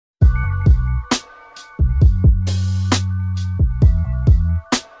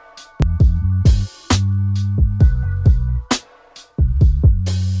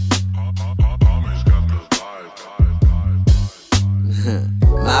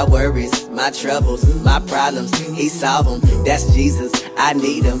My worries, my troubles, my problems, he solve them. That's Jesus, I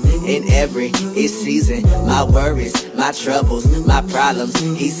need him in every season. My worries, my troubles, my problems,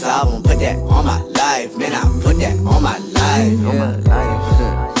 he solve them. Put that on my life, man, I put that on my life. On my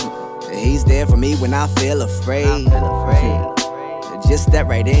life. He's there for me when I feel afraid. Just step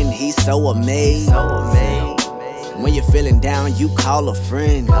right in, he's so amazed. When you're feeling down, you call a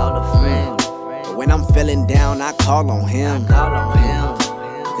friend. But when I'm feeling down, I call on him.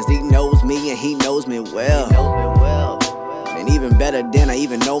 Cause he knows me and he knows me well. And even better than I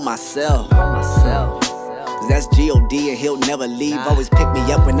even know myself. Cause that's G.O.D and he'll never leave. Always pick me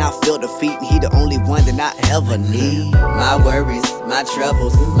up when I feel defeat, and he the only one that I ever need. My worries, my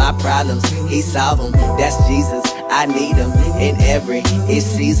troubles, my problems, he solve them. That's Jesus, I need him in every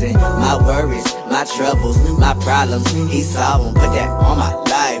season. My worries, my troubles, my problems, he solve them. Put that on my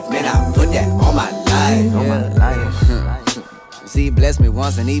life, man, I put that on my life. On my life. See, he blessed me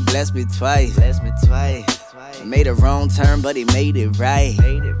once and he blessed me twice. I made a wrong turn, but he made it right.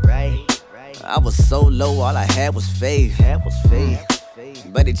 I was so low, all I had was faith.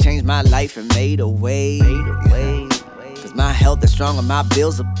 But it changed my life and made a way. Cause my health is strong and my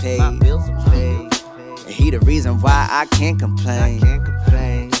bills are paid. And he the reason why I can't complain.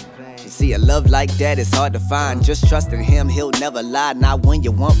 You see, a love like that is hard to find. Just trust in him, he'll never lie. Not when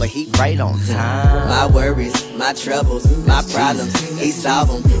you want, but he right on time. My worries, my troubles, my problems, he solve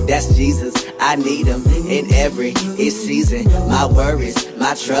them. That's Jesus, I need him in every season. My worries,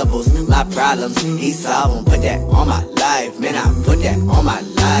 my troubles, my problems, he solve them. Put that on my life, man, I put that on my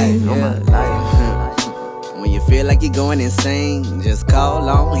life. On my life. When you feel like you're going insane, just call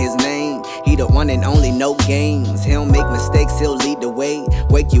on his name. He the one and only, no games. He don't make mistakes, he'll lead the way.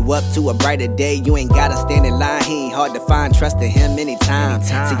 Wake you up to a brighter day. You ain't gotta stand in line, he ain't hard to find. Trust in him anytime.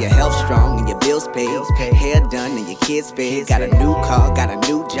 See your health strong and your bills paid. Hair done and your kids fed. Got a new car, got a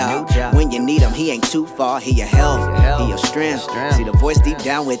new job. When you need him, he ain't too far. He your health, he your strength. See the voice deep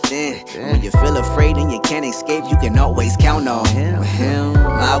down within. When you feel afraid and you can't escape, you can always count on him.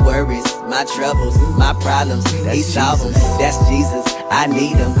 My worries, my troubles, my problems, he solve them. That's Jesus, I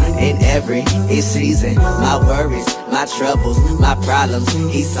need him in every season. My worries, my troubles, my problems,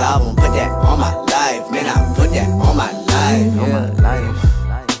 he solve them. Put that on my life, man, I put that on my life. On my life.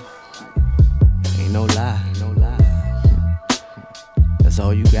 Ain't no lie. That's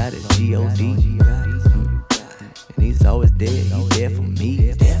all you got is G.O.D. And he's always there, he's there for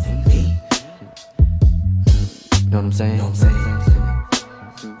me. Know what I'm saying?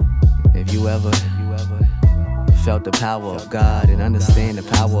 If you ever felt the power of God and understand the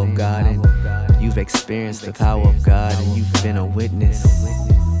power of God, and you've experienced the power of God and you've been a witness,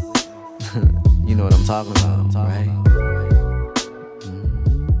 you know what I'm talking about, right?